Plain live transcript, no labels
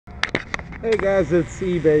Hey guys, it's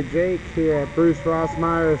eBay Jake here at Bruce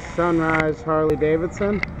Rossmeyer's Sunrise Harley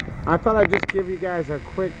Davidson. I thought I'd just give you guys a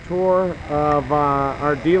quick tour of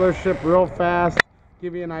our dealership real fast,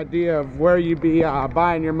 give you an idea of where you'd be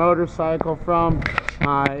buying your motorcycle from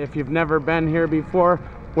if you've never been here before.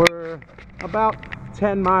 We're about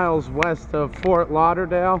 10 miles west of Fort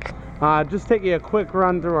Lauderdale. Just take you a quick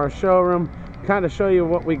run through our showroom, kind of show you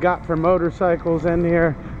what we got for motorcycles in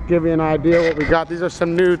here, give you an idea what we got. These are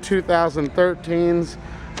some new 2013s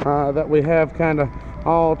that we have kind of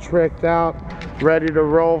all tricked out, ready to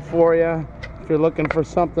roll for you. If you're looking for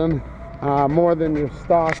something more than your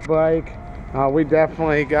stock bike, we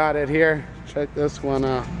definitely got it here. Check this one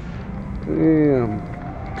out.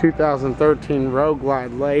 2013 Road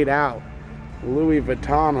Glide laid out, Louis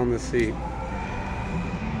Vuitton on the seat.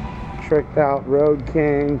 Tricked out Road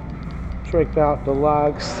King, tricked out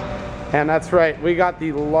Deluxe. And that's right, we got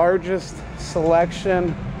the largest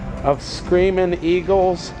selection of Screaming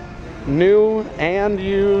Eagles, new and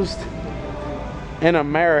used, in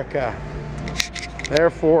America,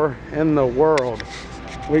 therefore in the world.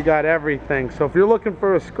 We got everything. So if you're looking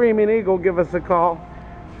for a Screaming Eagle, give us a call.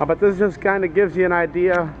 But this just kind of gives you an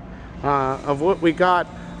idea of what we got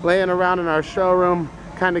laying around in our showroom.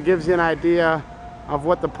 Kind of gives you an idea of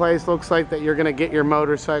what the place looks like that you're going to get your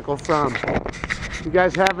motorcycle from. If you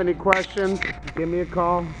guys have any questions, give me a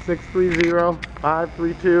call,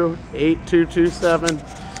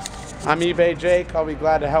 630-532-8227. I'm eBay Jake. I'll be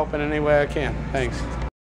glad to help in any way I can. Thanks.